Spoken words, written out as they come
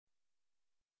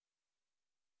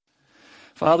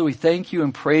Father, we thank you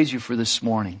and praise you for this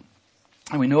morning.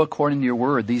 And we know according to your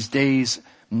word, these days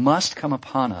must come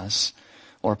upon us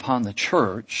or upon the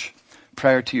church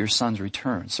prior to your Son's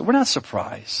return. So we're not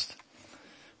surprised.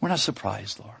 We're not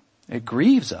surprised, Lord. It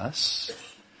grieves us.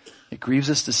 It grieves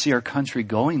us to see our country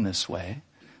going this way,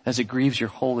 as it grieves your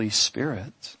Holy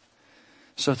Spirit.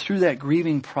 So through that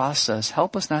grieving process,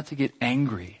 help us not to get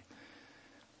angry,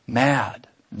 mad,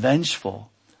 vengeful,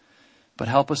 but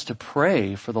help us to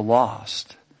pray for the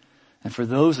lost and for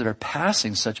those that are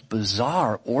passing such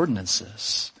bizarre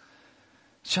ordinances.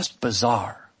 It's just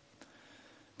bizarre.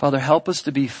 Father, help us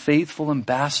to be faithful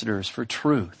ambassadors for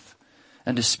truth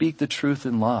and to speak the truth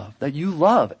in love, that you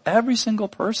love every single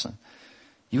person.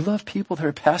 You love people that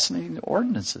are passing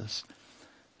ordinances.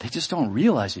 They just don't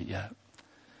realize it yet.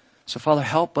 So Father,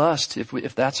 help us to,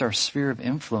 if that's our sphere of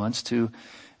influence, to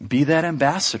be that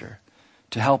ambassador,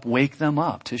 to help wake them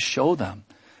up, to show them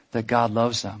that God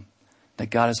loves them, that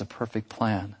God has a perfect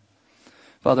plan.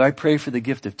 Father, I pray for the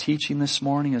gift of teaching this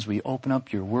morning as we open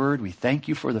up your word. We thank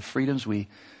you for the freedoms we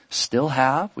still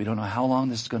have. We don't know how long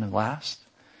this is going to last,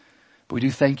 but we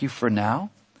do thank you for now.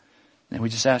 And we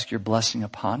just ask your blessing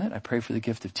upon it. I pray for the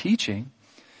gift of teaching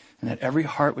and that every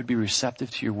heart would be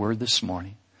receptive to your word this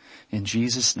morning. In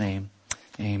Jesus' name,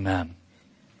 amen.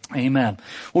 Amen.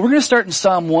 Well, we're going to start in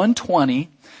Psalm 120,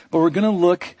 but we're going to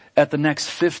look at the next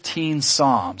 15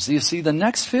 Psalms. You see, the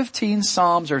next 15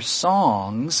 Psalms are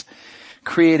songs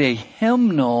create a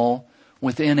hymnal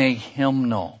within a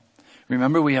hymnal.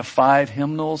 Remember, we have 5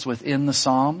 hymnals within the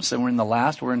Psalms, and we're in the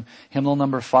last. We're in hymnal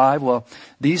number 5. Well,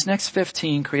 these next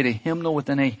 15 create a hymnal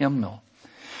within a hymnal.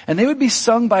 And they would be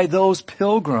sung by those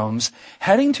pilgrims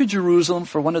heading to Jerusalem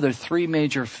for one of their 3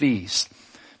 major feasts.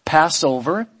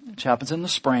 Passover, which happens in the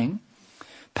spring,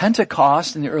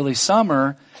 Pentecost in the early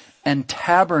summer, and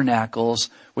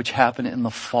Tabernacles, which happen in the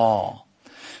fall.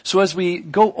 So as we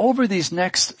go over these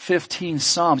next 15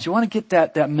 Psalms, you want to get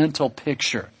that mental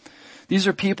picture. These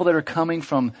are people that are coming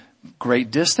from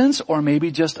great distance or maybe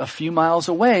just a few miles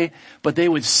away, but they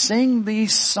would sing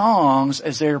these songs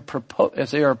as they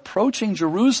are approaching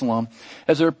Jerusalem,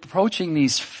 as they're approaching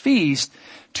these feasts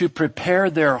to prepare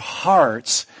their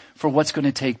hearts for what's going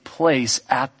to take place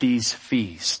at these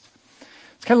feasts.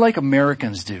 It's kind of like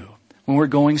Americans do. When we're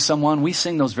going somewhere, we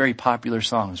sing those very popular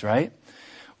songs, right?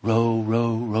 Row,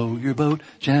 row, row your boat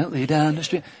gently down the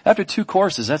stream. After 2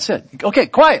 choruses, that's it. Okay,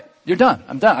 quiet. You're done.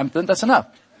 I'm done. That's enough.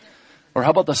 Or how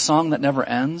about the song that never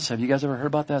ends? Have you guys ever heard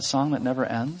about that song that never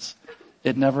ends?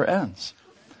 It never ends.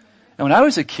 And when I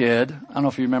was a kid, I don't know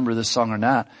if you remember this song or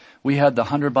not, we had the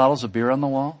 100 bottles of beer on the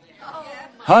wall.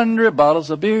 100 bottles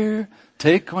of beer.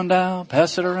 Take one down,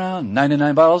 pass it around.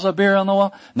 99 bottles of beer on the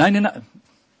wall. 99.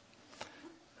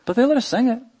 But they let us sing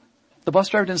it. The bus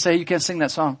driver didn't say, hey, you can't sing that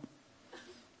song.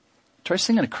 Try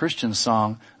singing a Christian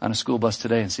song on a school bus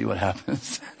today and see what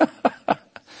happens.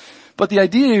 But the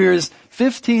idea here is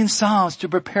 15 Psalms to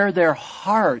prepare their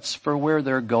hearts for where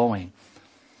they're going.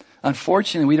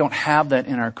 Unfortunately, we don't have that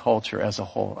in our culture as a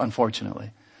whole, unfortunately.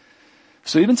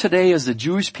 So even today, as the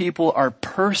Jewish people are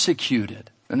persecuted,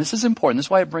 and this is important, this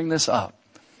is why I bring this up.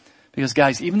 Because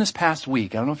guys, even this past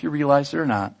week, I don't know if you realized it or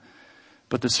not,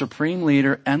 but the supreme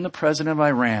leader and the president of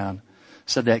Iran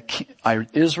said that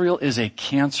Israel is a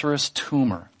cancerous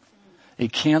tumor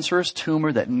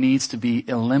that needs to be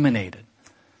eliminated.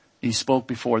 He spoke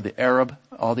before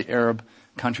all the Arab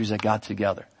countries that got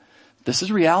together. This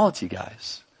is reality,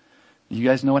 guys. You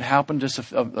guys know what happened just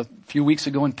a few weeks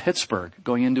ago in Pittsburgh,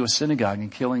 going into a synagogue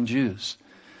and killing Jews.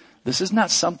 This is not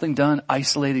something done,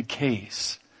 isolated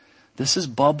case. This is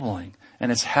bubbling,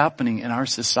 and it's happening in our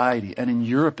society, and in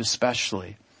Europe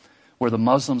especially, where the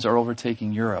Muslims are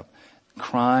overtaking Europe.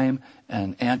 Crime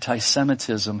and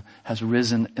anti-Semitism has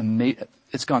risen,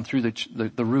 it's gone through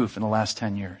the roof in the last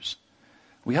 10 years.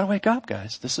 We gotta wake up,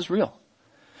 guys. This is real.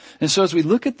 And so as we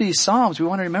look at these Psalms, we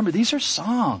want to remember these are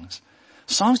songs.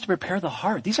 Songs to prepare the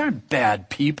heart. These aren't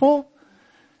bad people.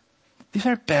 These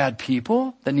aren't bad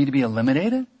people that need to be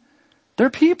eliminated. They're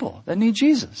people that need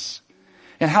Jesus.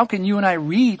 And how can you and I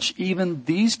reach even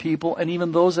these people and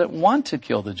even those that want to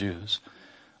kill the Jews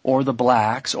or the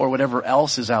blacks or whatever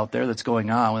else is out there that's going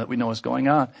on, that we know is going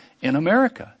on in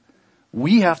America?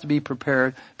 We have to be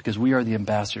prepared because we are the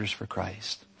ambassadors for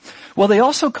Christ. Well, they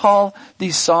also call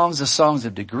these songs the songs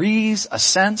of degrees,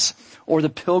 ascents, or the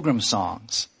pilgrim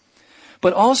songs,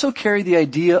 but also carry the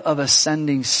idea of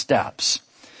ascending steps.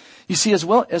 You see, as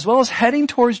well as heading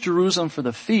towards Jerusalem for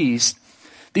the feast,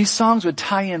 these songs would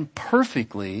tie in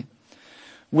perfectly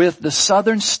with the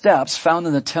southern steps found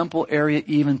in the temple area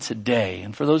even today.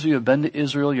 And for those of you who have been to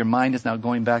Israel, your mind is now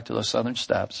going back to those southern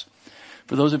steps,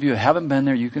 For those of you who haven't been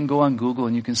there, you can go on Google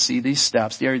and you can see these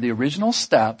steps. They are the original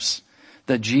steps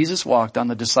that Jesus walked on,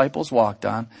 the disciples walked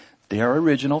on. They are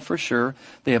original for sure.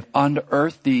 They have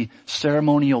unearthed the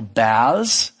ceremonial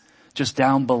baths just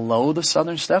down below the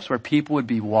southern steps where people would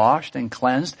be washed and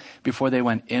cleansed before they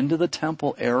went into the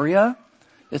temple area.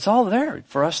 It's all there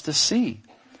for us to see.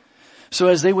 So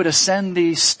as they would ascend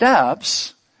these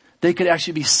steps, they could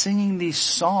actually be singing these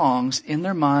songs in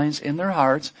their minds, in their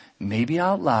hearts, maybe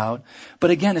out loud.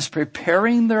 But again, it's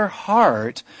preparing their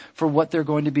heart for what they're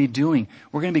going to be doing.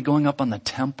 We're going to be going up on the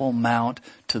Temple Mount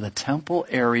to the temple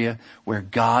area where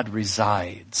God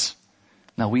resides.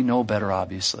 Now we know better,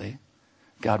 obviously.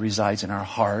 God resides in our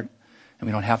heart, and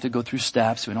we don't have to go through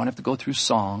steps. We don't have to go through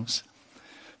songs.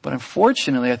 But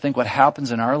unfortunately, I think what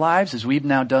happens in our lives is we've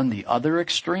now done the other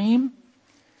extreme,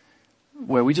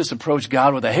 where we just approach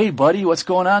God with a, hey buddy, what's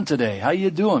going on today? How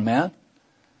you doing, man?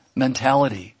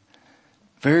 Mentality.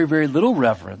 Very, very little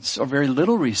reverence or very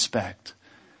little respect.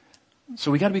 So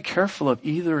we got to be careful of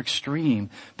either extreme,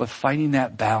 but finding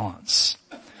that balance.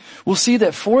 We'll see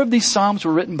that 4 of these Psalms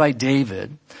were written by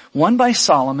David, 1 by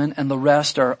Solomon, and the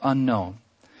rest are unknown.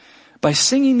 By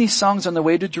singing these songs on the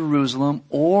way to Jerusalem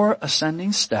or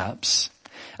ascending steps,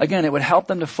 again, it would help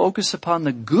them to focus upon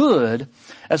the good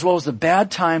as well as the bad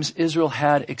times Israel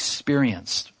had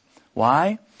experienced.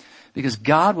 Why? Because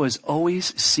God was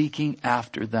always seeking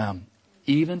after them,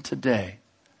 even today.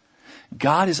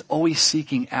 God is always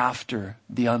seeking after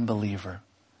the unbeliever.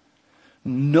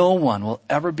 No one will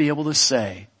ever be able to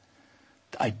say,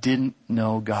 I didn't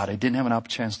know God. I didn't have an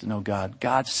chance to know God.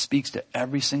 God speaks to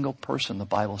every single person, the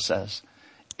Bible says.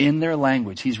 In their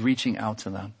language, He's reaching out to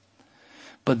them.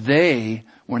 But they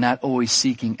were not always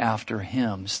seeking after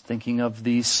Him. Thinking of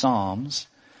these Psalms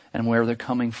and where they're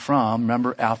coming from.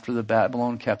 Remember, after the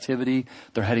Babylon captivity,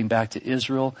 they're heading back to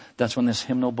Israel. That's when this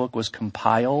hymnal book was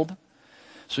compiled.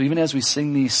 So even as we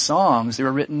sing these songs, they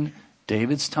were written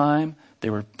David's time. They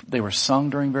were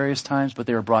sung during various times, but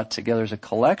they were brought together as a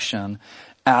collection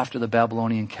after the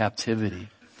Babylonian captivity.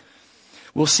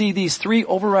 We'll see these 3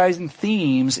 overriding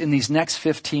themes in these next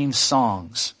 15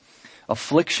 songs.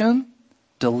 Affliction,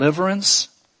 deliverance,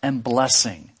 and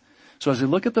blessing. So as we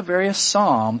look at the various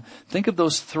psalm, think of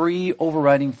those 3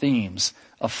 overriding themes.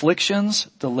 Afflictions,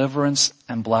 deliverance,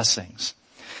 and blessings.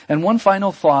 And one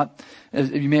final thought,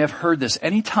 you may have heard this.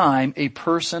 Anytime a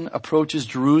person approaches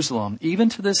Jerusalem, even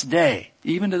to this day,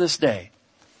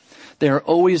 they are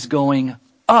always going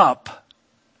up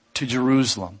to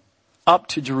Jerusalem. Up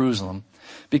to Jerusalem.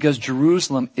 Because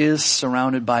Jerusalem is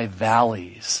surrounded by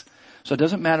valleys. So it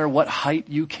doesn't matter what height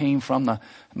you came from, the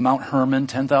Mount Hermon,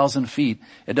 10,000 feet.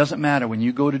 It doesn't matter. When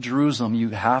you go to Jerusalem, you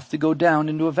have to go down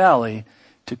into a valley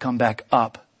to come back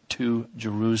up to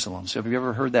Jerusalem. So if you've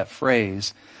ever heard that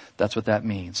phrase, that's what that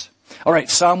means. All right,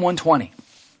 Psalm 120,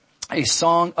 a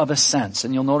song of ascents.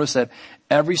 And you'll notice that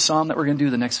every psalm that we're going to do,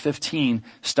 the next 15,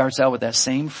 starts out with that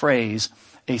same phrase,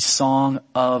 a song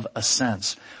of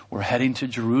ascents. We're heading to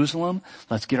Jerusalem.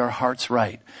 Let's get our hearts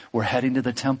right. We're heading to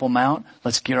the Temple Mount.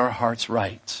 Let's get our hearts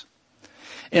right.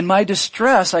 In my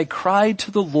distress, I cried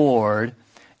to the Lord,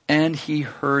 and He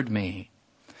heard me.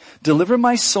 Deliver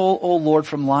my soul, O Lord,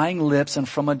 from lying lips and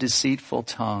from a deceitful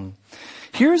tongue.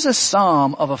 Here's a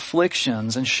psalm of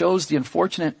afflictions and shows the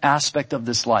unfortunate aspect of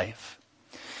this life.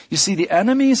 You see, the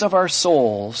enemies of our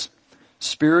souls,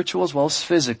 spiritual as well as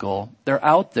physical, they're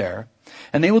out there,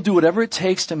 and they will do whatever it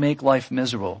takes to make life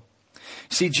miserable.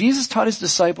 See, Jesus taught His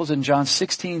disciples in John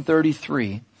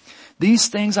 16:33, these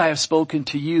things I have spoken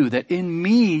to you, that in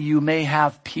me you may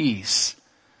have peace.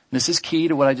 This is key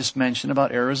to what I just mentioned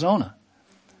about Arizona.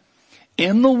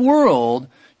 In the world,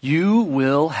 you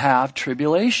will have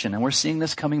tribulation. And we're seeing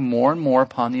this coming more and more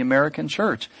upon the American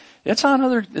church. It's on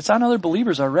other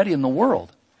believers already in the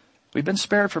world. We've been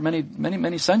spared for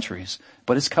many centuries,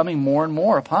 but it's coming more and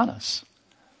more upon us.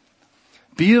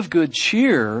 Be of good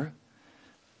cheer.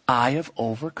 I have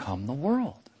overcome the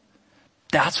world.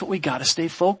 That's what we got to stay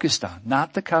focused on.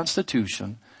 Not the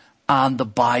Constitution, on the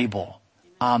Bible.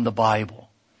 On the Bible.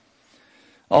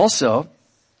 Also,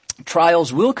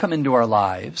 trials will come into our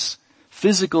lives,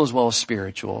 physical as well as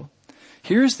spiritual.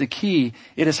 Here's the key.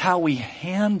 It is how we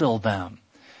handle them.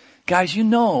 Guys, you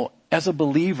know, as a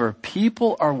believer,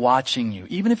 people are watching you.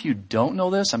 Even if you don't know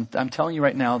this, I'm telling you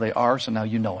right now they are, so now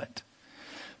you know it.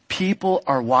 People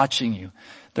are watching you.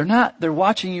 They're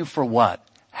watching you for what?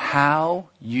 How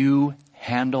you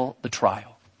handle the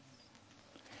trial.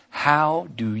 How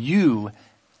do you,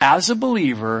 as a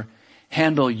believer,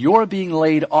 handle your being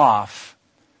laid off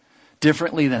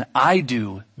differently than I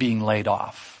do being laid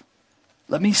off?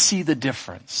 Let me see the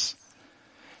difference.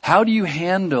 How do you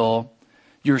handle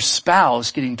your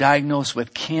spouse getting diagnosed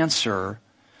with cancer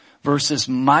versus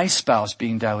my spouse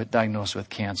being diagnosed with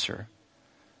cancer.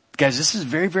 Guys, this is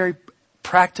very, very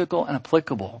practical and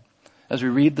applicable as we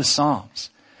read the Psalms.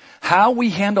 How we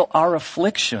handle our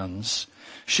afflictions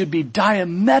should be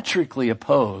diametrically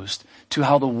opposed to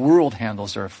how the world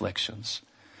handles their afflictions.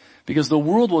 Because the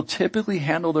world will typically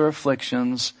handle their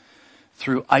afflictions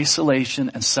through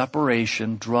isolation and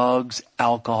separation, drugs,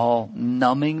 alcohol,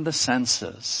 numbing the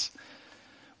senses.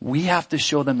 We have to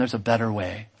show them there's a better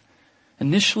way.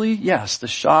 Initially, yes, the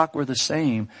shock were the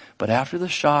same, but after the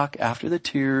shock, after the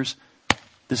tears,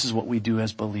 this is what we do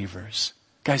as believers.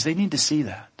 Guys, they need to see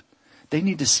that. They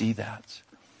need to see that.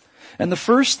 And the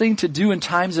first thing to do in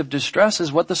times of distress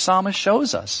is what the psalmist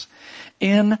shows us.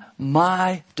 In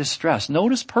my distress.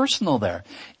 Notice personal there.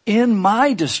 In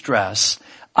my distress,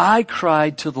 I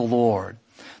cried to the Lord.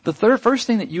 The first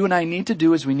thing that you and I need to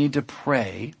do is we need to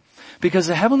pray, because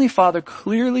the Heavenly Father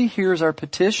clearly hears our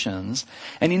petitions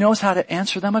and He knows how to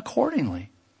answer them accordingly.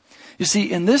 You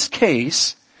see, in this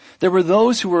case, there were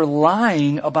those who were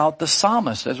lying about the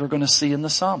psalmist, as we're going to see in the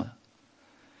psalm.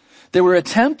 They were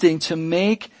attempting to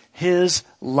make his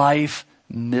life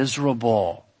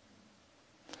miserable.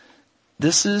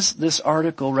 This is this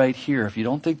article right here. If you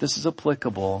don't think this is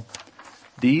applicable,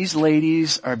 these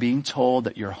ladies are being told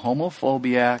that you're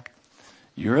homophobic,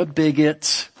 you're a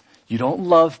bigot, you don't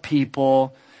love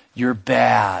people, you're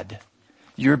bad.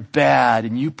 You're bad,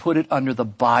 and you put it under the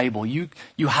Bible. You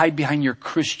hide behind your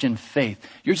Christian faith.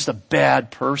 You're just a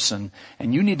bad person,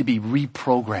 and you need to be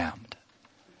reprogrammed.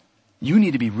 You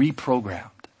need to be reprogrammed.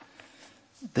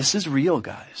 This is real,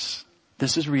 guys.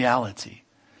 This is reality.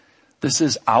 This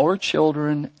is our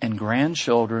children and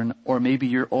grandchildren, or maybe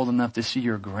you're old enough to see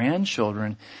your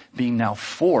grandchildren being now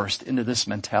forced into this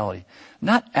mentality.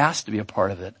 Not asked to be a part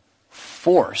of it,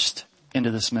 forced into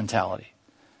this mentality.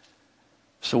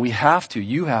 So we have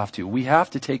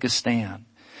to take a stand.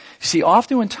 You see,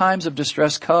 often when times of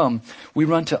distress come, we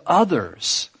run to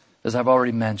others, as I've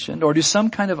already mentioned, or to some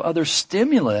kind of other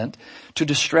stimulant to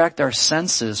distract our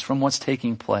senses from what's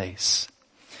taking place.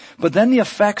 But then the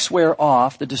effects wear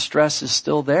off, the distress is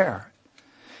still there.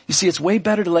 You see, it's way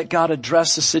better to let God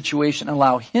address the situation and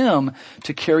allow Him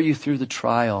to carry you through the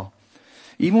trial.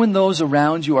 Even when those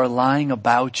around you are lying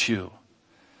about you,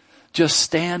 just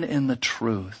stand in the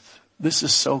truth. This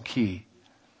is so key.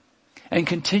 And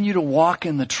continue to walk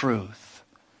in the truth.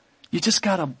 You just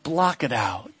gotta block it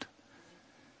out.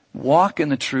 Walk in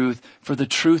the truth, for the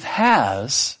truth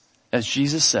has, as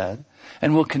Jesus said,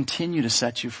 and will continue to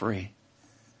set you free.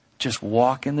 Just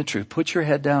walk in the truth. Put your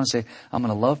head down and say, I'm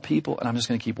going to love people and I'm just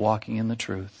going to keep walking in the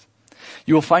truth.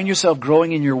 You will find yourself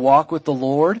growing in your walk with the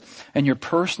Lord, and your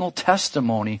personal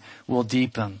testimony will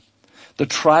deepen. The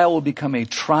trial will become a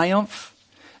triumph,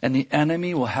 and the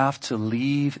enemy will have to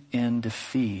leave in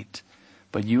defeat.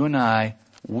 But you and I,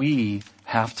 we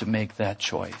have to make that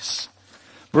choice.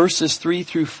 Verses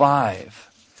 3-5.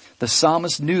 The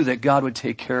psalmist knew that God would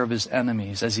take care of his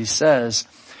enemies, as he says,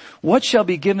 what shall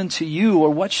be given to you,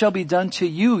 or what shall be done to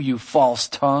you, you false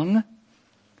tongue?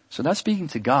 So that's speaking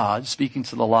to God, speaking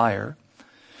to the liar.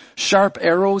 Sharp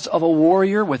arrows of a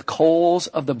warrior with coals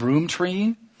of the broom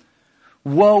tree.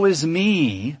 Woe is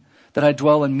me that I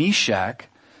dwell in Meshach,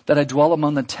 that I dwell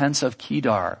among the tents of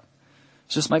Kedar.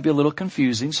 So this might be a little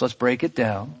confusing, so let's break it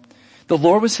down. The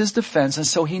Lord was his defense, and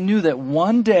so he knew that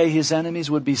one day his enemies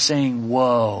would be saying,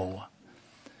 whoa.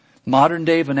 Modern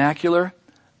day vernacular,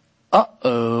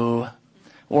 uh-oh.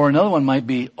 Or another one might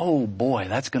be, oh boy,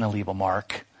 that's going to leave a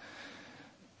mark.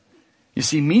 You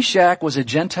see, Meshach was a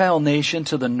Gentile nation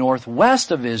to the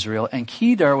northwest of Israel, and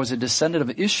Kedar was a descendant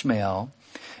of Ishmael,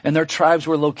 and their tribes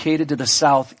were located to the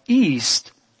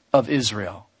southeast of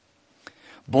Israel.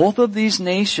 Both of these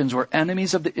nations were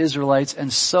enemies of the Israelites,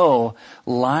 and so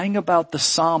lying about the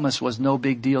psalmist was no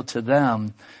big deal to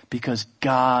them because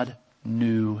God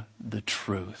knew the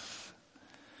truth.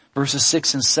 Verses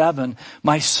 6 and 7,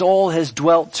 my soul has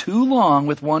dwelt too long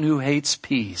with one who hates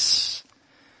peace.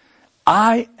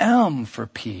 I am for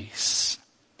peace,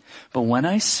 but when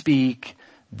I speak,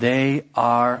 they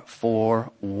are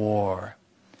for war.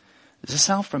 Does this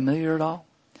sound familiar at all?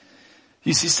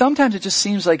 You see, sometimes it just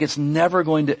seems like it's never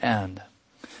going to end.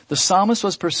 The psalmist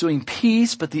was pursuing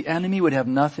peace, but the enemy would have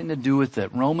nothing to do with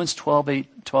it. Romans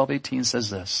 12:18 says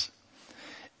this.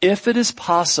 If it is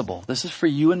possible, this is for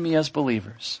you and me as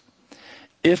believers,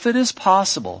 if it is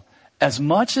possible, as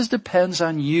much as depends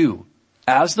on you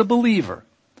as the believer,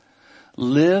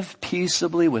 live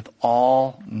peaceably with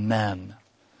all men.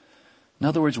 In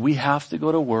other words, we have to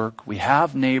go to work. We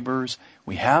have neighbors.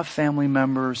 We have family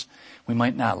members. We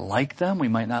might not like them. We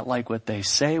might not like what they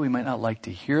say. We might not like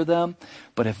to hear them.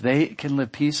 But if they can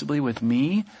live peaceably with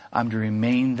me, I'm to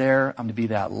remain there. I'm to be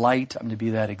that light. I'm to be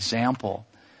that example.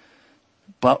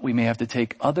 But we may have to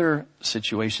take other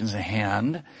situations in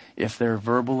hand. If they're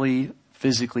verbally,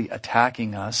 physically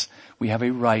attacking us, we have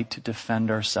a right to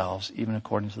defend ourselves, even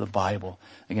according to the Bible.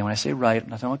 Again, when I say right, I'm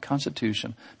not talking about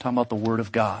Constitution. I'm talking about the Word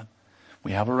of God.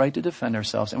 We have a right to defend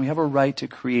ourselves, and we have a right to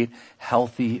create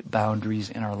healthy boundaries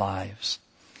in our lives.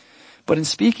 But in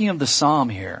speaking of the psalm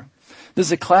here, this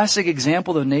is a classic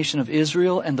example of the nation of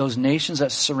Israel and those nations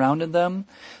that surrounded them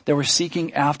that were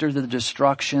seeking after the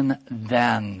destruction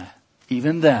then.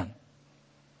 Even then.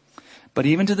 But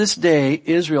even to this day,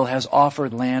 Israel has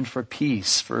offered land for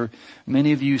peace. For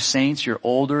many of you saints, you're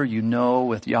older, you know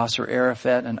with Yasser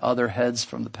Arafat and other heads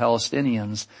from the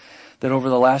Palestinians that over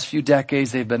the last few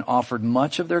decades they've been offered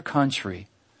much of their country,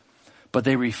 but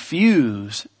they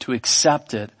refuse to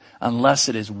accept it unless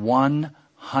it is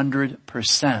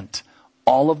 100%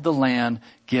 all of the land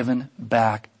given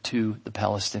back to the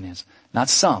Palestinians. Not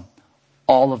some,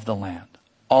 all of the land.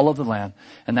 All of the land.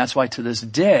 And that's why to this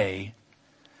day,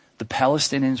 the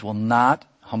Palestinians will not,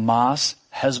 Hamas,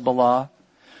 Hezbollah,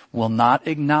 will not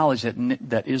acknowledge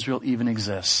that Israel even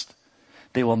exists.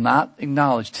 They will not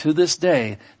acknowledge to this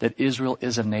day that Israel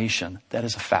is a nation. That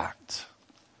is a fact.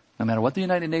 No matter what the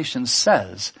United Nations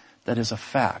says, that is a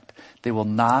fact. They will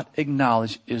not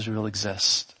acknowledge Israel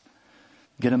exists.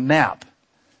 Get a map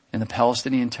in the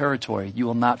Palestinian territory. You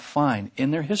will not find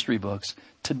in their history books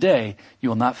today, you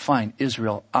will not find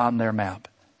Israel on their map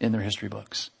in their history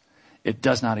books. It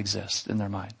does not exist in their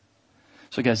mind.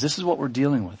 So guys, this is what we're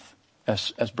dealing with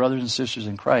as brothers and sisters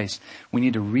in Christ. We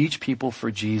need to reach people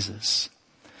for Jesus.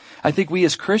 I think we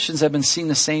as Christians have been seeing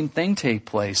the same thing take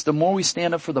place. The more we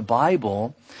stand up for the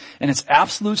Bible and its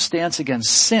absolute stance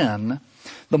against sin,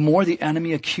 the more the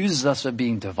enemy accuses us of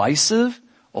being divisive,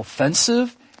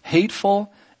 offensive,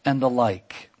 hateful, and the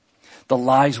like. The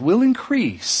lies will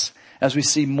increase as we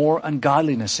see more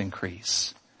ungodliness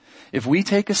increase. If we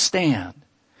take a stand,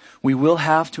 we will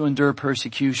have to endure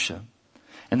persecution.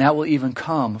 And that will even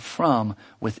come from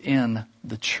within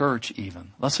the church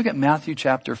even. Let's look at Matthew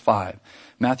chapter 5.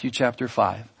 Matthew chapter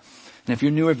 5. And if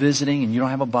you're new or visiting and you don't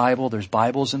have a Bible, there's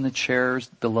Bibles in the chairs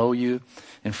below you,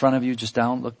 in front of you, just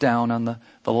look down on the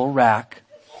little rack.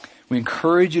 We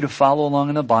encourage you to follow along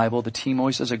in the Bible. The team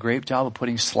always does a great job of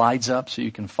putting slides up so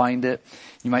you can find it.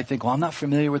 You might think, well, I'm not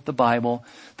familiar with the Bible.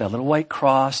 That little white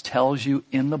cross tells you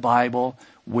in the Bible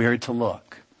where to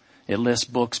look. It lists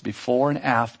books before and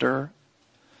after.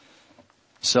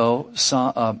 So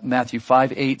Matthew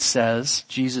 5:8 says,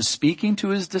 Jesus speaking to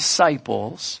his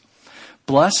disciples,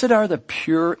 blessed are the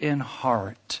pure in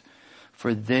heart,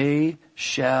 for they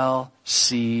shall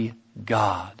see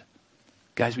God.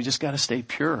 Guys, we just got to stay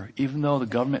pure. Even though the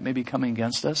government may be coming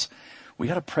against us, we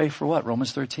got to pray for what?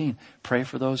 Romans 13. Pray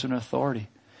for those in authority.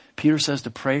 Peter says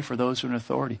to pray for those who are in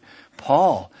authority.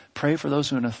 Paul, pray for those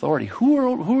who are in authority. Who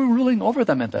were ruling over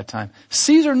them at that time?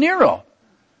 Caesar Nero.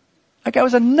 That guy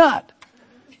was a nut.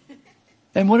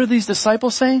 And what are these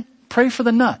disciples saying? Pray for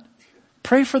the nut.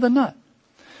 Pray for the nut.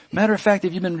 Matter of fact,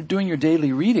 if you've been doing your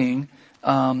daily reading,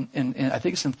 and I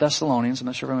think it's in Thessalonians, I'm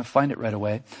not sure if I'm going to find it right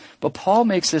away, but Paul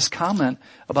makes this comment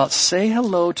about say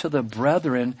hello to the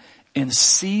brethren in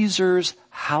Caesar's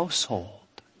household.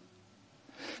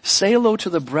 Say hello to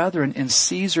the brethren in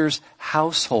Caesar's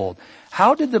household.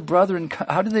 How did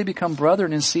they become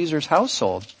brethren in Caesar's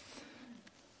household?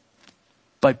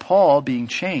 By Paul being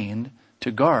chained to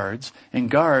guards,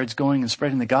 and guards going and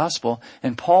spreading the gospel,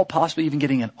 and Paul possibly even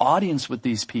getting an audience with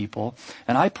these people.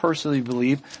 And I personally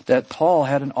believe that Paul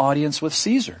had an audience with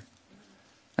Caesar.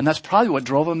 And that's probably what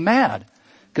drove him mad,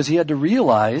 because he had to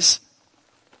realize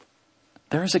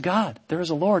there is a God, there is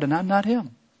a Lord, and I'm not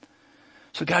him.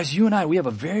 So guys, you and I, we have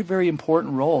a very, very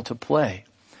important role to play.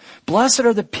 Blessed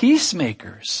are the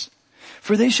peacemakers,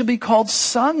 for they shall be called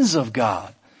sons of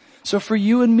God. So for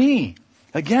you and me,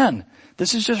 again,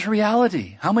 this is just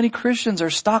reality. How many Christians are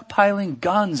stockpiling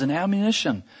guns and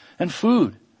ammunition and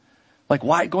food?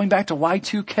 Like going back to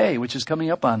Y2K, which is coming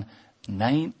up on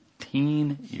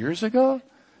 19 years ago?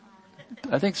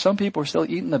 I think some people are still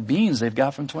eating the beans they've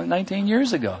got from 19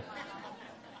 years ago.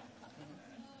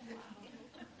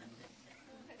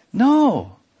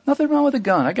 No, nothing wrong with a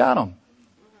gun. I got them.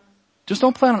 Just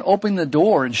don't plan on opening the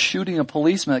door and shooting a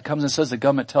policeman that comes and says the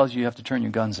government tells you have to turn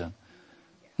your guns in.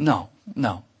 No.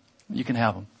 You can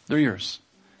have them. They're yours.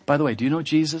 By the way, do you know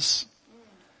Jesus?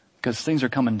 Because things are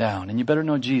coming down, and you better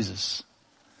know Jesus.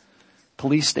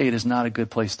 Police state is not a good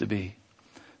place to be.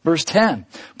 Verse 10,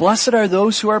 blessed are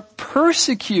those who are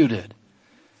persecuted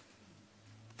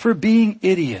for being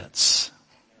idiots.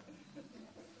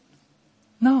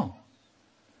 No.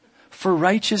 For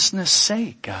righteousness'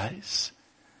 sake, guys.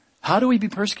 How do we be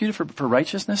persecuted for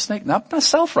righteousness' sake? Not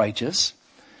self-righteous.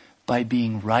 By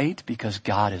being right because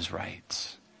God is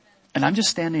right. And I'm just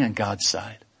standing on God's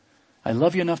side. I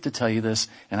love you enough to tell you this,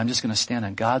 and I'm just going to stand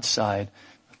on God's side.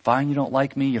 Fine, you don't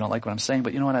like me, you don't like what I'm saying,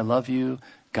 but you know what? I love you.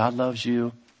 God loves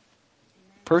you.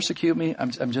 Persecute me.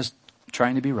 I'm just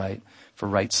trying to be right for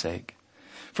right's sake.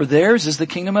 For theirs is the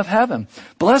kingdom of heaven.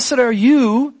 Blessed are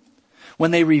you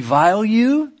when they revile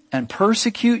you and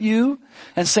persecute you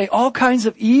and say all kinds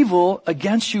of evil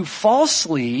against you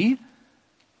falsely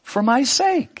for my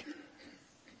sake.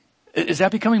 Is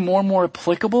that becoming more and more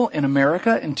applicable in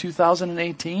America in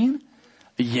 2018?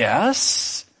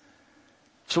 Yes.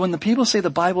 So when the people say the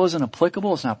Bible isn't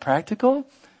applicable, it's not practical,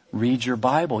 read your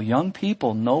Bible. Young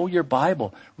people, know your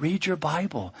Bible. Read your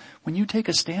Bible. When you take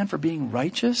a stand for being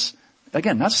righteous,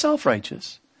 again, not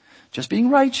self-righteous, just being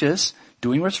righteous,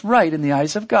 doing what's right in the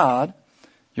eyes of God,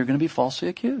 you're going to be falsely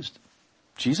accused.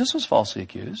 Jesus was falsely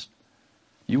accused.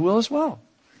 You will as well.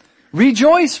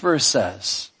 Rejoice, verse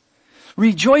says.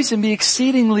 Rejoice and be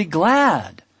exceedingly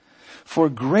glad, for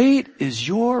great is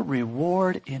your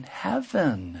reward in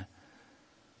heaven.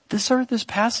 This earth is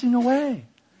passing away.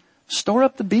 Store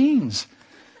up the beans.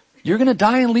 You're going to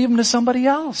die and leave them to somebody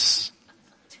else.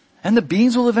 And the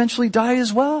beans will eventually die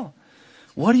as well.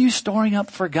 What are you storing up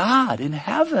for God in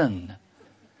heaven?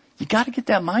 You got to get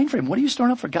that mind frame. What are you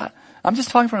storing up for God? I'm just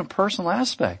talking from a personal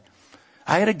aspect.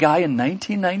 I had a guy in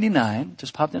 1999,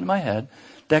 just popped into my head,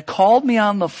 that called me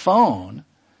on the phone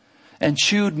and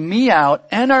chewed me out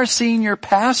and our senior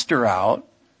pastor out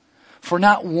for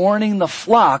not warning the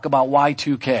flock about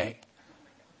Y2K.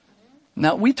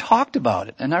 Now, we talked about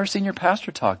it, and our senior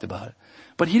pastor talked about it.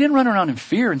 But he didn't run around in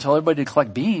fear and tell everybody to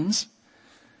collect beans.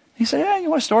 He said, yeah, you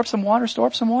want to store up some water, store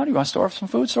up some water. You want to store up some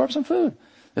food, store up some food.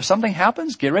 If something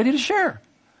happens, get ready to share.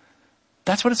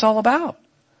 That's what it's all about.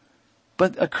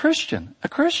 But a Christian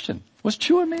was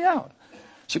chewing me out.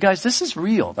 So guys, this is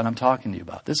real that I'm talking to you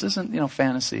about. This isn't,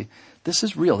 fantasy. This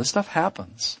is real. This stuff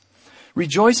happens.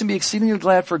 Rejoice and be exceedingly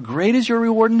glad, for great is your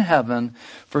reward in heaven,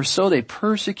 for so they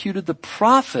persecuted the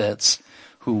prophets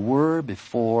who were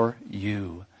before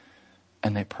you.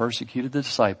 And they persecuted the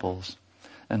disciples,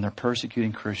 and they're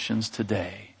persecuting Christians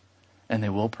today. And they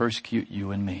will persecute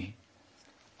you and me.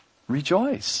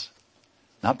 Rejoice.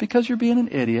 Not because you're being an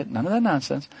idiot, none of that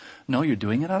nonsense. No, you're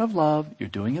doing it out of love. You're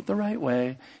doing it the right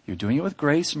way. You're doing it with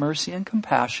grace, mercy, and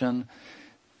compassion.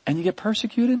 And you get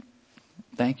persecuted?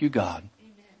 Thank you, God.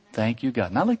 Thank you,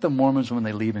 God. Not like the Mormons when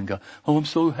they leave and go, oh, I'm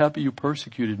so happy you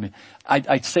persecuted me.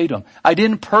 I'd say to them, I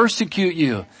didn't persecute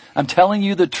you. I'm telling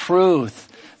you the truth.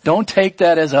 Don't take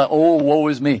that as woe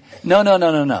is me. No.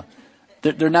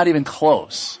 They're not even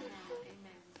close.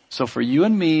 So for you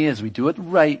and me, as we do it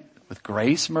right, with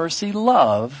grace, mercy,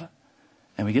 love,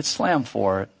 and we get slammed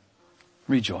for it,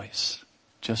 rejoice.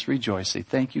 Just rejoice. Say,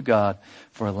 thank you, God,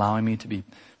 for allowing me to be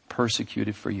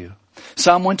persecuted for you.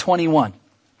 Psalm 121.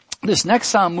 This next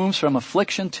psalm moves from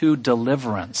affliction to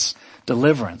deliverance.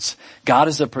 Deliverance. God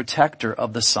is the protector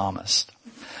of the psalmist.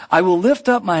 I will lift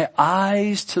up my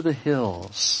eyes to the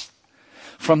hills.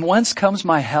 From whence comes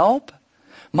my help?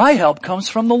 My help comes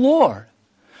from the Lord,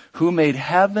 who made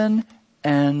heaven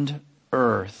and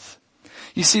earth.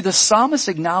 You see, the psalmist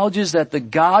acknowledges that the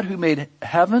God who made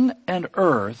heaven and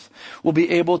earth will be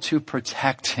able to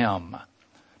protect him.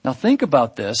 Now think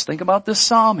about this. Think about this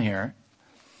psalm here.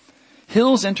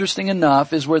 Hills, interesting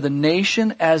enough, is where the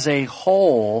nation as a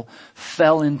whole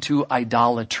fell into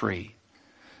idolatry.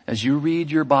 As you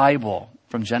read your Bible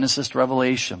from Genesis to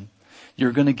Revelation,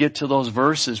 you're going to get to those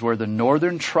verses where the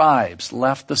northern tribes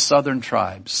left the southern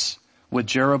tribes with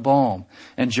Jeroboam.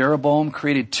 And Jeroboam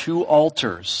created two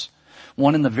altars.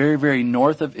 One in the very, very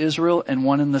north of Israel and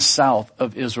one in the south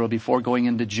of Israel before going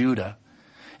into Judah.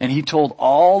 And he told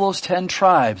all those 10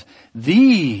 tribes,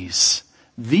 these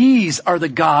are the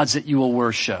gods that you will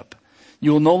worship.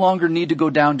 You will no longer need to go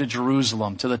down to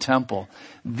Jerusalem, to the temple.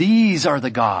 These are the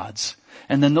gods.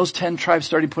 And then those 10 tribes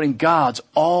started putting gods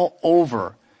all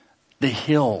over the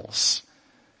hills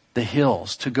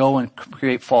to go and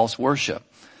create false worship.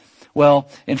 Well,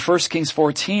 in 1 Kings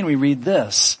 14, we read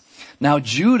this. Now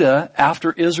Judah,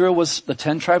 after the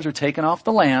 10 tribes were taken off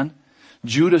the land,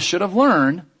 Judah should have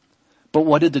learned, but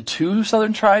what did the 2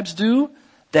 southern tribes do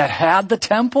that had the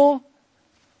temple?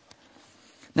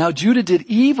 Now Judah did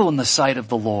evil in the sight of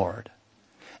the Lord,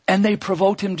 and they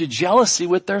provoked him to jealousy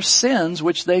with their sins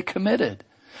which they committed,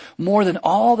 more than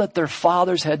all that their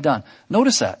fathers had done.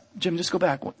 Notice that. Jim, just go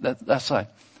back that slide.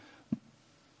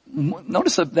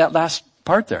 notice that last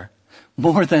part there.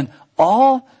 More than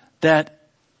all that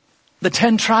the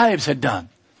 10 tribes had done.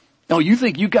 Oh, you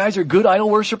think you guys are good idol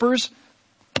worshipers?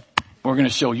 We're going to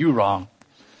show you wrong.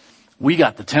 We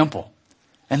got the temple.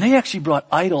 And they actually brought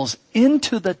idols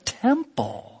into the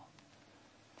temple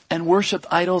and worshiped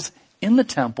idols in the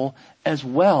temple as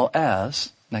well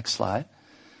as, next slide,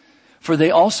 for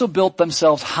they also built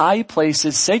themselves high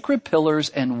places, sacred pillars,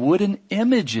 and wooden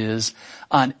images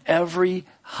on every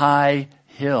high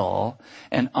hill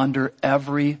and under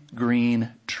every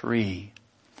green tree.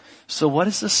 So what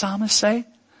does the psalmist say?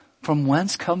 From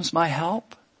whence comes my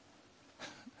help?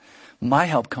 My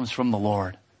help comes from the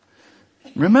Lord.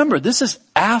 Remember, this is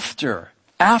after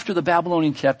the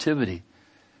Babylonian captivity.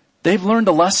 They've learned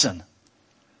a lesson.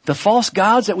 The false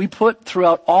gods that we put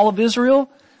throughout all of Israel,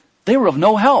 they were of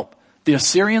no help. The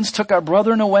Assyrians took our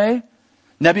brethren away.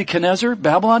 Nebuchadnezzar,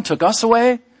 Babylon took us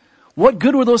away. What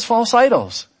good were those false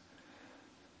idols?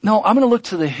 No, I'm going to look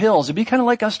to the hills. It'd be kind of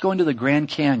like us going to the Grand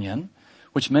Canyon,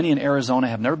 which many in Arizona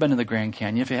have never been to the Grand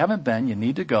Canyon. If you haven't been, you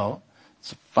need to go.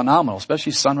 It's phenomenal,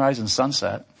 especially sunrise and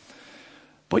sunset.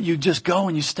 But you just go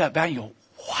and you step back and you go,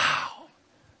 wow,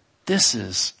 this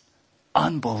is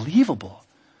unbelievable.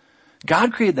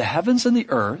 God created the heavens and the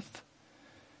earth.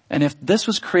 And if this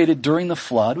was created during the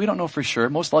flood, we don't know for sure,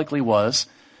 most likely was,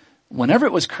 whenever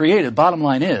it was created, bottom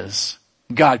line is,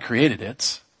 God created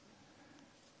it.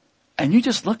 And you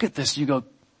just look at this and you go,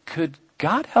 could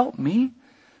God help me?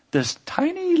 This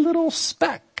tiny little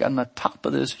speck on the top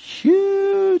of this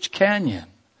huge canyon.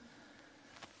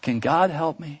 Can God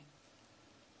help me?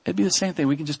 It'd be the same thing.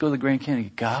 We can just go to the Grand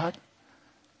Canyon. God,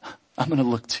 I'm going to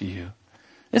look to you.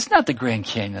 It's not the Grand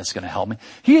Canyon that's going to help me.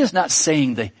 He is not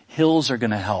saying the hills are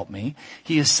going to help me.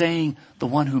 He is saying the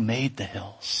one who made the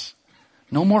hills.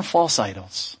 No more false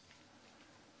idols.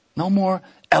 No more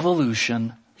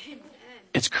evolution.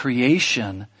 It's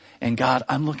creation. And God,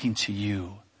 I'm looking to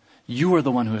you. You are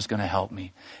the one who is going to help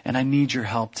me. And I need your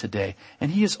help today.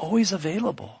 And he is always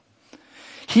available.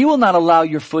 He will not allow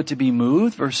your foot to be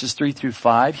moved, verses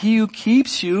 3-5. He who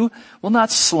keeps you will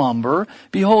not slumber.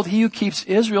 Behold, he who keeps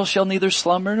Israel shall neither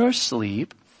slumber nor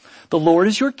sleep. The Lord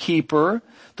is your keeper.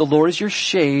 The Lord is your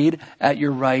shade at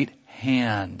your right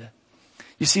hand.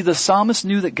 You see, the psalmist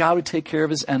knew that God would take care of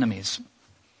his enemies.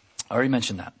 I already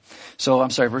mentioned that. So,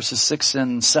 I'm sorry, verses 6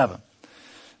 and 7.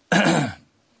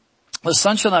 The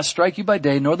sun shall not strike you by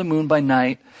day, nor the moon by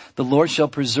night. The Lord shall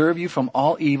preserve you from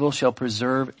all evil, shall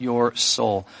preserve your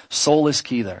soul. Soul is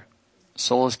key there.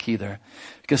 Soul is key there.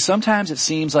 Because sometimes it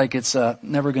seems like it's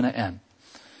never going to end.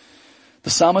 The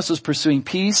psalmist was pursuing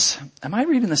peace. Am I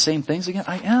reading the same things again?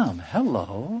 I am.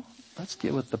 Hello. Let's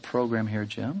get with the program here,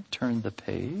 Jim. Turn the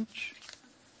page.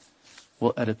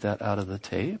 We'll edit that out of the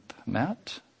tape.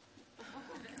 Matt?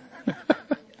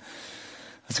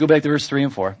 Let's go back to verse 3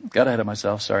 and 4. Got ahead of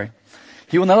myself, sorry.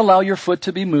 He will not allow your foot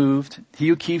to be moved. He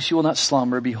who keeps you will not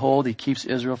slumber. Behold, he keeps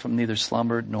Israel from neither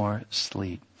slumber nor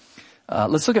sleep.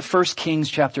 Let's look at 1 Kings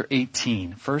chapter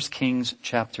 18. 1 Kings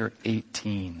chapter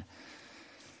 18.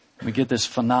 We get this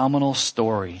phenomenal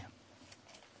story.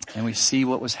 And we see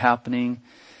what was happening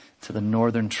to the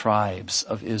northern tribes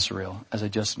of Israel, as I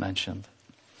just mentioned.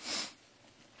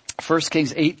 1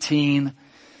 Kings 18.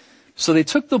 So they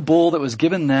took the bull that was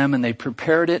given them, and they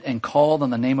prepared it and called on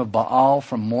the name of Baal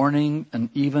from morning and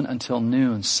even until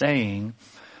noon, saying,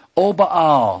 O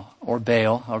Baal, or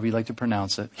Baal, however you like to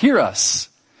pronounce it, hear us.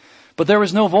 But there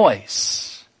was no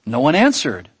voice. No one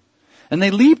answered. And they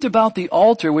leaped about the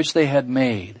altar which they had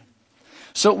made.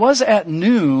 So it was at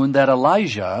noon that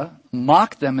Elijah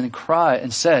mocked them and cried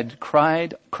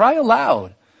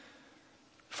aloud.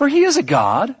 For he is a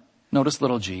God. Notice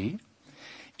little g.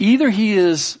 Either he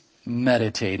is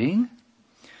meditating,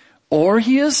 or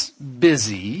he is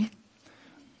busy,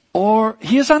 or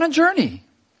he is on a journey,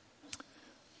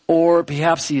 or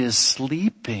perhaps he is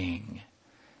sleeping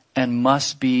and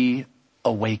must be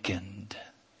awakened.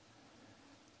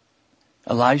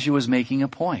 Elijah was making a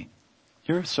point.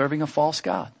 You're serving a false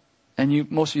god.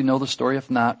 And most of you know the story. If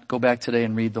not, go back today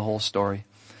and read the whole story.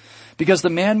 Because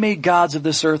the man-made gods of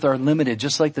this earth are limited,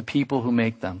 just like the people who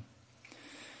make them.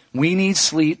 We need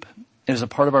sleep. It is a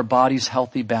part of our body's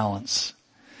healthy balance.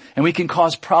 And we can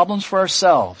cause problems for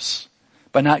ourselves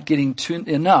by not getting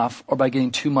enough or by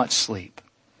getting too much sleep.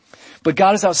 But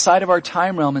God is outside of our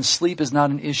time realm, and sleep is not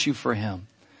an issue for him.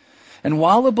 And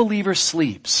while a believer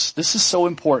sleeps, this is so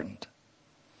important,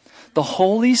 the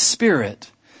Holy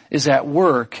Spirit is at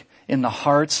work in the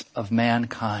hearts of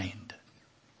mankind.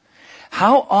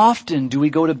 How often do we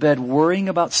go to bed worrying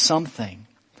about something,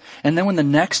 and then when the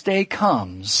next day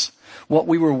comes, what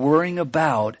we were worrying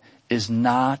about is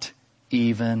not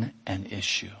even an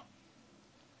issue.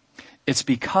 It's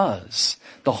because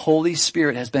the Holy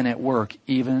Spirit has been at work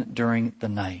even during the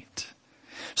night.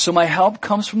 So my help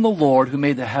comes from the Lord who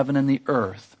made the heaven and the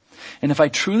earth. And if I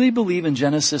truly believe in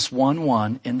Genesis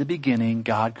 1:1, in the beginning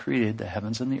God created the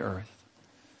heavens and the earth,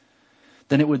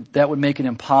 then that would make it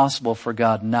impossible for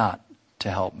God not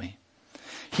to help me.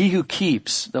 He who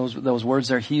keeps, those words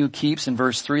there, he who keeps in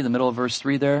verse 3, the middle of verse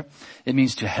 3 there, it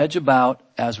means to hedge about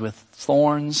as with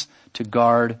thorns, to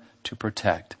guard, to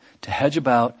protect. To hedge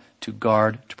about, to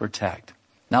guard, to protect.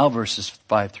 Now verses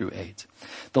 5 through 8.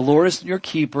 The Lord is your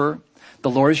keeper. The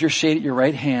Lord is your shade at your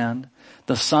right hand.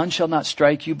 The sun shall not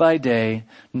strike you by day,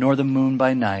 nor the moon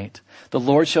by night. The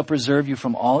Lord shall preserve you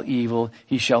from all evil.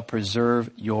 He shall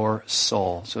preserve your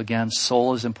soul. So again,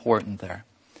 soul is important there.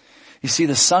 You see,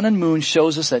 the sun and moon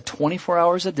shows us that 24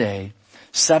 hours a day,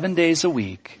 7 days a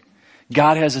week,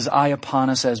 God has his eye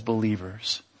upon us as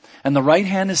believers. And the right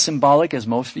hand is symbolic, as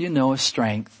most of you know, of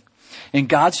strength. And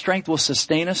God's strength will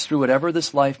sustain us through whatever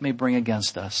this life may bring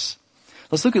against us.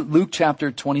 Let's look at Luke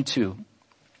chapter 22.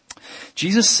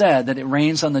 Jesus said that it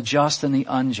rains on the just and the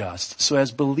unjust. So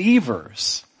as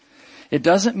believers, it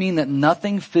doesn't mean that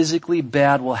nothing physically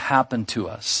bad will happen to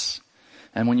us.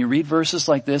 And when you read verses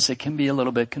like this, it can be a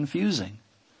little bit confusing.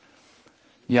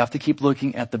 You have to keep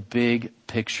looking at the big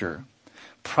picture.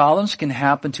 Problems can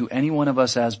happen to any one of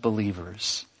us as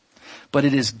believers. But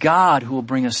it is God who will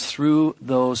bring us through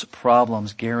those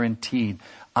problems, guaranteed.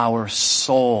 Our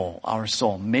soul.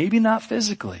 Maybe not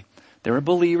physically. There were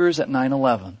believers at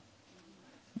 9/11.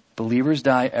 Believers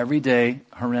die every day,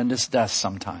 horrendous deaths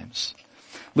sometimes.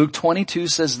 Luke 22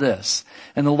 says this,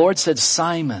 and the Lord said,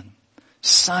 Simon,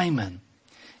 Simon,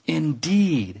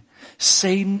 indeed,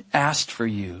 Satan asked for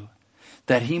you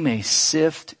that he may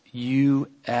sift you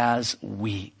as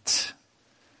wheat.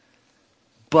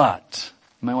 But,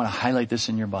 you might want to highlight this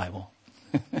in your Bible.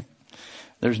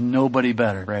 There's nobody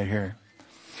better right here.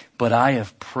 But I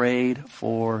have prayed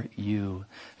for you.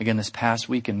 Again, this past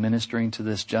week in ministering to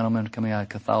this gentleman coming out of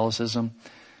Catholicism,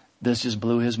 this just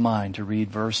blew his mind to read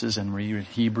verses and read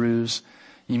Hebrews.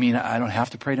 You mean I don't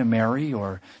have to pray to Mary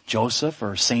or Joseph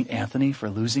or St. Anthony for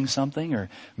losing something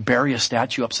or bury a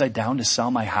statue upside down to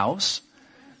sell my house?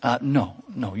 No.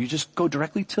 You just go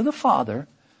directly to the Father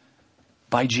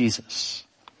by Jesus.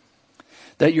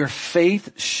 That your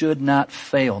faith should not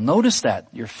fail. Notice that.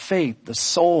 Your faith, the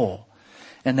soul.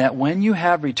 And that when you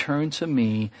have returned to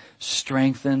me,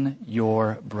 strengthen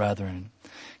your brethren.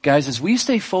 Guys, as we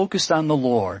stay focused on the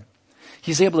Lord,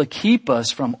 He's able to keep us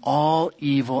from all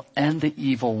evil and the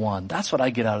evil one. That's what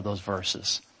I get out of those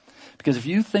verses. Because if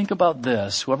you think about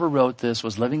this, whoever wrote this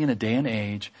was living in a day and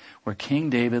age where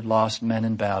King David lost men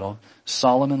in battle,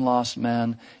 Solomon lost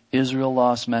men, Israel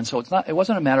lost men. So it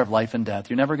wasn't a matter of life and death.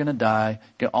 You're never going to die.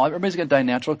 Everybody's going to die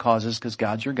natural causes because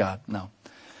God's your God. No.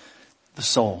 The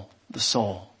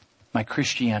soul, my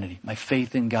Christianity, my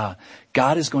faith in God.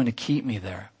 God is going to keep me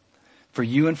there for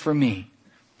you and for me.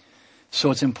 So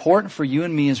it's important for you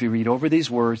and me as we read over these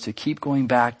words to keep going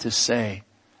back to say,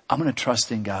 I'm going to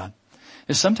trust in God.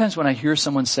 And sometimes when I hear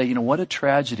someone say, what a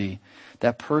tragedy,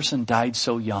 that person died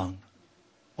so young.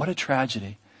 What a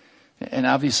tragedy. And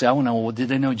obviously I want to know, well, did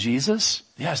they know Jesus?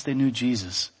 Yes, they knew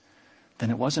Jesus. Then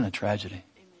it wasn't a tragedy.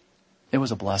 It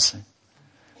was a blessing.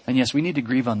 And yes, we need to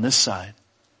grieve on this side.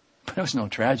 But it was no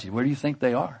tragedy. Where do you think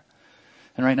they are?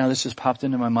 And right now this just popped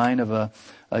into my mind of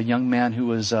a young man who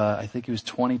was, I think he was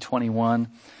 21.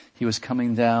 He was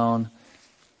coming down,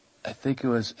 I think it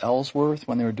was Ellsworth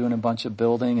when they were doing a bunch of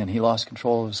building and he lost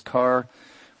control of his car,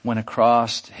 went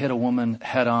across, hit a woman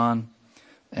head on,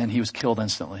 and he was killed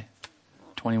instantly.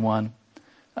 21.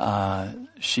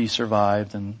 She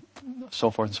survived and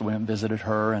so forth. And so we went and visited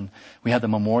her and we had the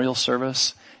memorial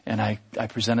service. And I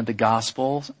presented the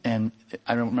gospel, and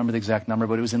I don't remember the exact number,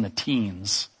 but it was in the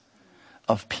teens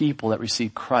of people that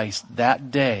received Christ that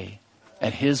day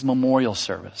at his memorial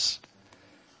service.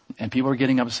 And people were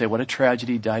getting up to say, what a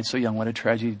tragedy, he died so young. What a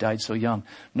tragedy, he died so young.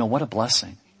 No, what a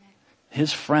blessing.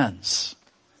 His friends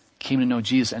came to know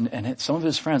Jesus. And some of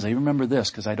his friends, I remember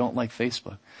this because I don't like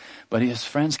Facebook, but his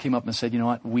friends came up and said, you know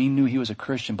what? We knew he was a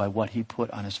Christian by what he put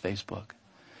on his Facebook.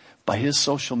 By his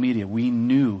social media, we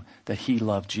knew that he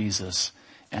loved Jesus,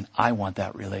 and I want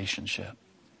that relationship.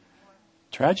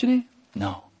 Tragedy?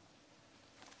 No.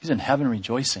 He's in heaven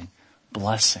rejoicing.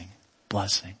 Blessing.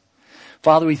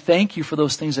 Father, we thank you for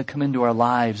those things that come into our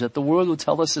lives that the world will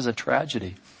tell us is a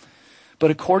tragedy.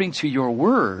 But according to your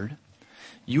word,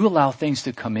 you allow things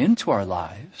to come into our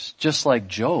lives, just like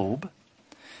Job.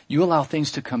 You allow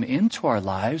things to come into our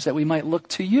lives that we might look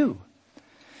to you.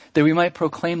 That we might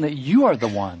proclaim that you are the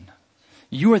one.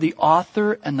 you are the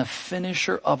author and the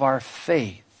finisher of our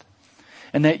faith,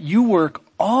 and that you work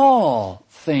all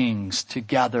things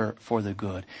together for the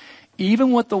good.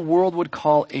 Even what the world would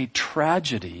call a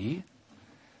tragedy,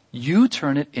 you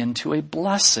turn it into a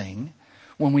blessing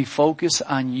when we focus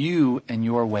on you and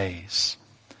your ways.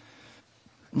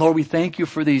 Lord, we thank you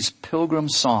for these pilgrim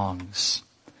songs,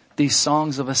 these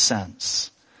songs of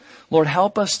ascents. Lord,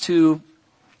 help us to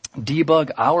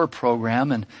debug our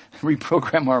program and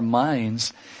reprogram our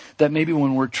minds that maybe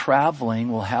when we're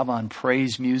traveling, we'll have on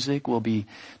praise music. We'll be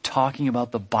talking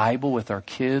about the Bible with our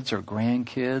kids or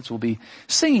grandkids. We'll be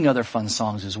singing other fun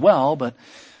songs as well, but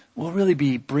we'll really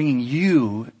be bringing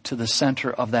you to the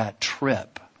center of that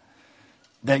trip.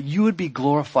 That you would be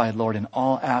glorified, Lord, in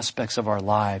all aspects of our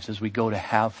lives as we go to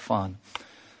have fun.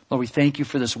 Lord, we thank you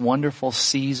for this wonderful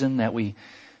season that we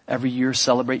every year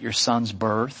celebrate your son's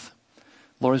birth.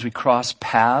 Lord, as we cross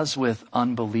paths with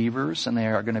unbelievers, and they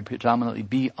are going to predominantly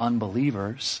be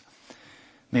unbelievers,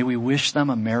 may we wish them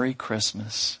a Merry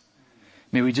Christmas.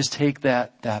 May we just take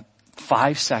that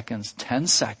 5 seconds, 10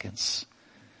 seconds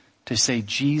to say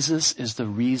Jesus is the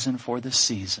reason for this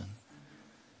season.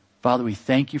 Father, we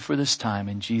thank you for this time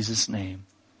in Jesus' name.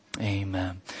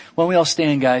 Amen. Well, we all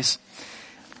stand, guys.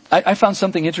 I found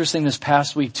something interesting this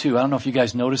past week too. I don't know if you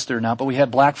guys noticed it or not, but we had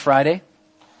Black Friday,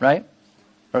 right?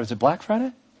 Or was it Black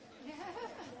Friday?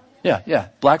 Yeah,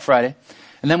 Black Friday.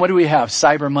 And then what do we have?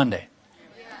 Cyber Monday.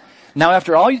 Now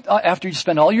after you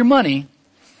spend all your money,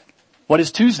 what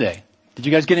is Tuesday? Did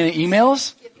you guys get any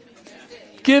emails?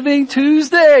 Giving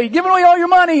Tuesday. Giving away all your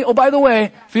money. Oh, by the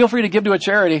way, feel free to give to a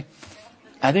charity.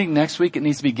 I think next week it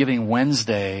needs to be Giving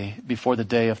Wednesday before the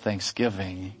day of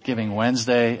Thanksgiving. Giving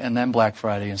Wednesday and then Black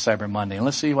Friday and Cyber Monday. And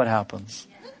let's see what happens.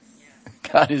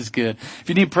 God is good. If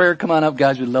you need prayer, come on up,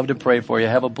 guys. We'd love to pray for you.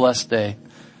 Have a blessed day.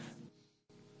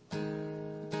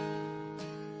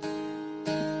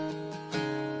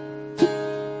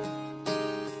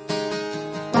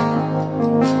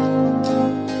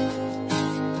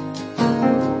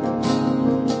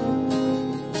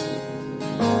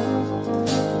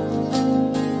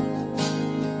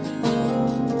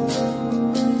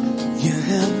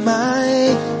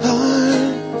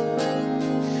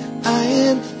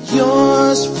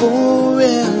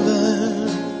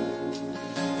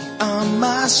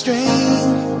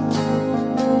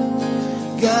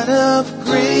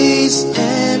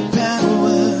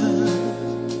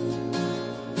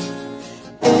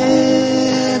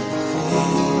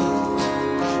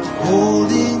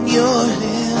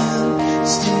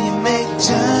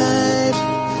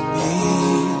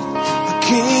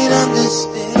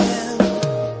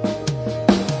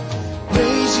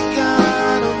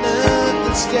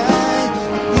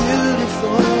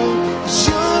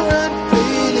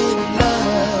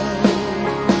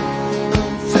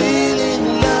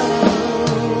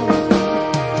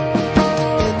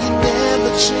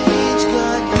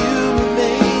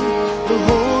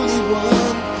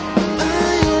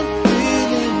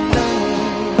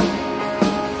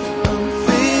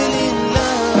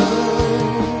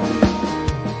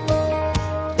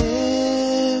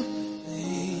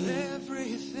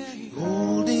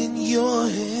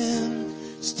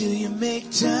 Still you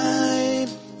make time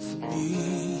for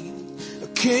me. I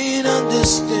can't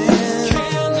understand.